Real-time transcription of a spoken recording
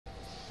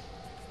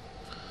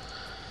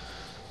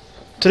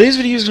Today's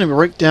video is going to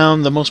break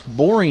down the most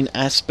boring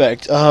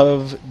aspect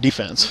of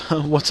defense.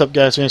 What's up,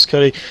 guys? My name is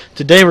Cody.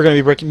 Today we're going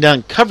to be breaking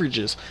down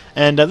coverages,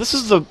 and this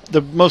is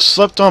the most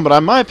slept on, but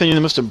in my opinion,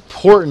 the most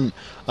important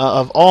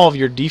of all of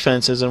your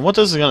defenses. And what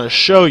this is going to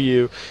show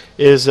you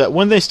is that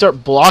when they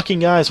start blocking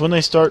guys, when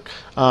they start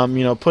go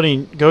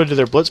to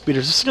their blitz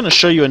beaters, this is going to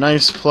show you a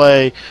nice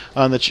play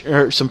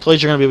or some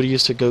plays you're going to be able to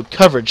use to go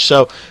coverage.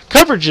 So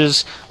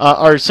coverages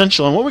are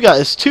essential, and what we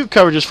got is two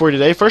coverages for you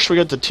today. First, we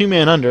got the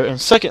two-man under,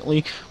 and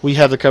secondly, we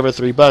have the cover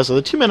three buzz. So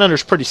the two-man under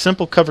is pretty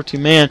simple, cover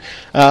two-man,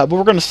 but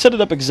we're going to set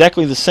it up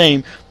exactly the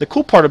same. The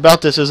cool part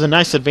about this is a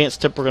nice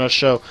advanced tip we're going to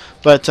show.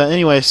 But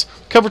anyways,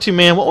 cover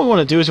two-man, what we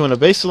want to do is we want to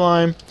base the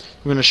line,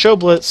 we're going to show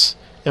blitz,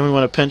 and we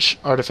want to pinch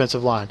our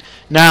defensive line.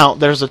 Now,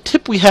 there's a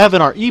tip we have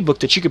in our ebook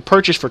that you could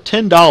purchase for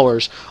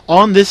 $10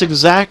 on this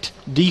exact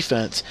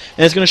defense,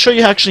 and it's going to show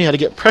you actually how to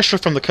get pressure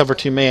from the cover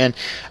two man,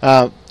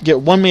 get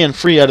one man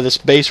free out of this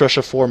base rush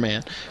of four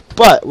man.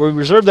 But we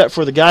reserve that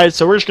for the guide,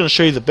 so we're just going to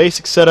show you the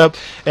basic setup.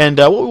 And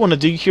what we want to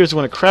do here is we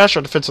want to crash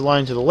our defensive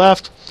line to the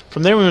left.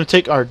 From there, we want to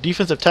take our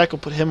defensive tackle,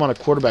 put him on a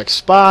quarterback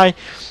spy,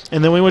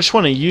 and then we just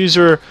want to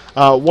user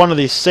one of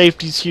these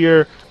safeties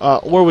here,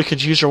 or we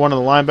could user one of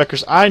the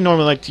linebackers. I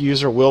normally like to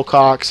user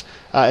Wilcox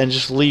and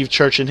just leave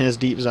Church in his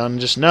deep zone,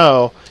 and just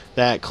know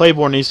that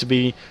Claiborne needs to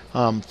be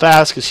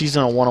fast because he's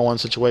in a one-on-one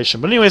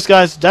situation. But anyways,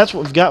 guys, that's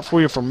what we've got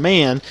for you for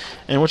man.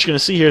 And what you're going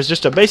to see here is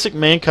just a basic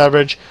man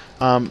coverage,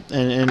 and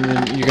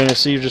you're going to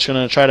see you're just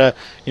going to try to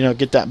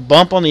get that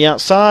bump on the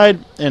outside.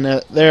 And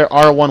there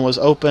R1 was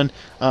open,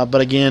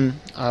 but again,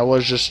 I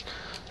was just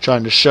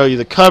trying to show you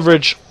the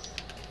coverage.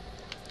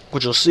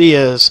 What you'll see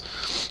is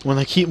when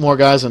they keep more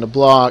guys in the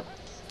block,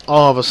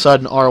 all of a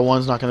sudden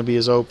R1's not going to be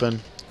as open.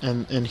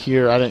 And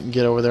here I didn't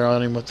get over there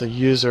on him with the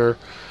user.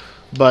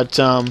 But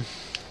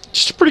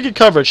just a pretty good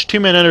coverage.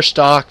 Two-man under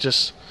stock.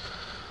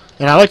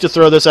 And I like to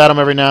throw this at them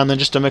every now and then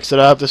just to mix it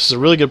up. This is a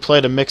really good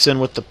play to mix in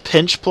with the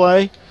pinch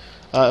play.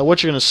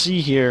 What you're going to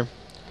see here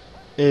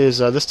is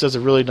this does a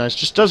really nice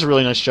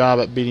job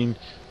at beating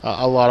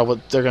a lot of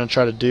what they're going to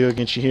try to do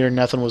against you here.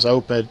 Nothing was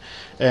open,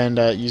 and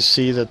you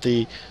see that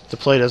the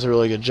play does a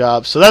really good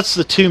job. So that's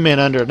the two-man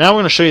under. Now we're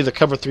going to show you the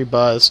cover three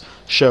buzz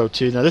show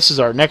too. Now this is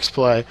our next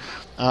play,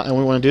 and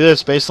we want to do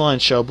this baseline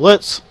show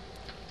blitz.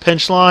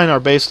 Pinch line,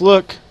 our base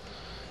look,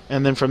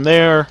 and then from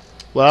there,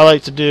 what I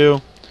like to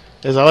do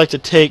is I like to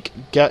take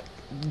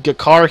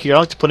Gakar here. I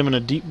like to put him in a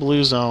deep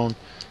blue zone.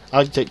 I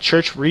like to take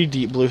Church,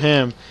 deep blue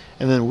him,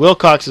 and then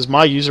Wilcox is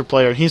my user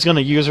player, and he's going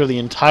to user the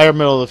entire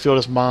middle of the field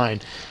as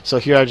mine. So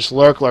here I just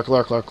lurk, and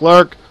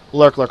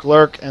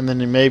then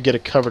you may get a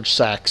coverage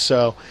sack.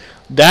 So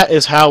that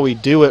is how we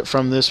do it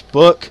from this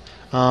book.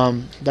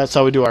 That's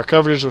how we do our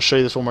coverages. We'll show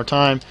you this one more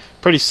time.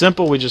 Pretty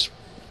simple. We just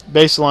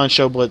baseline,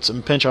 show blitz,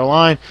 and pinch our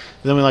line.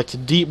 Then we like to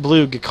deep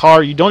blue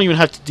Gakar. You don't even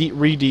have to deep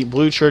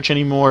blue Church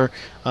anymore.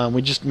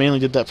 We just mainly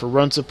did that for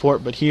run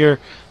support. But here,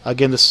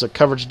 again, this is a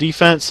coverage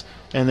defense.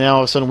 And then all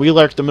of a sudden we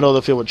lurk the middle of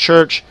the field with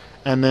Church.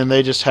 And then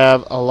they just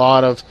have a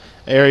lot of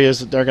areas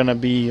that they're going to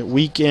be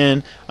weak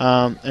in.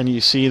 And you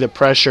see the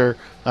pressure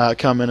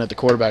come in at the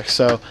quarterback.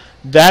 So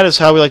that is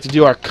how we like to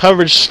do our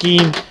coverage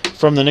scheme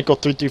from the nickel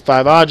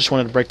 3-3-5. I just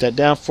wanted to break that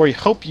down for you.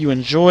 Hope you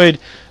enjoyed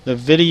the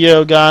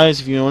video, guys.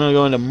 If you want to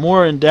go into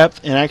more in depth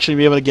and actually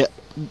be able to get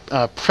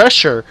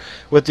pressure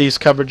with these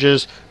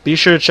coverages, be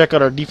sure to check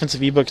out our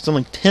defensive ebook. It's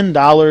only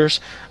 $10.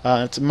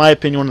 It's, in my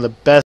opinion, one of the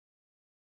best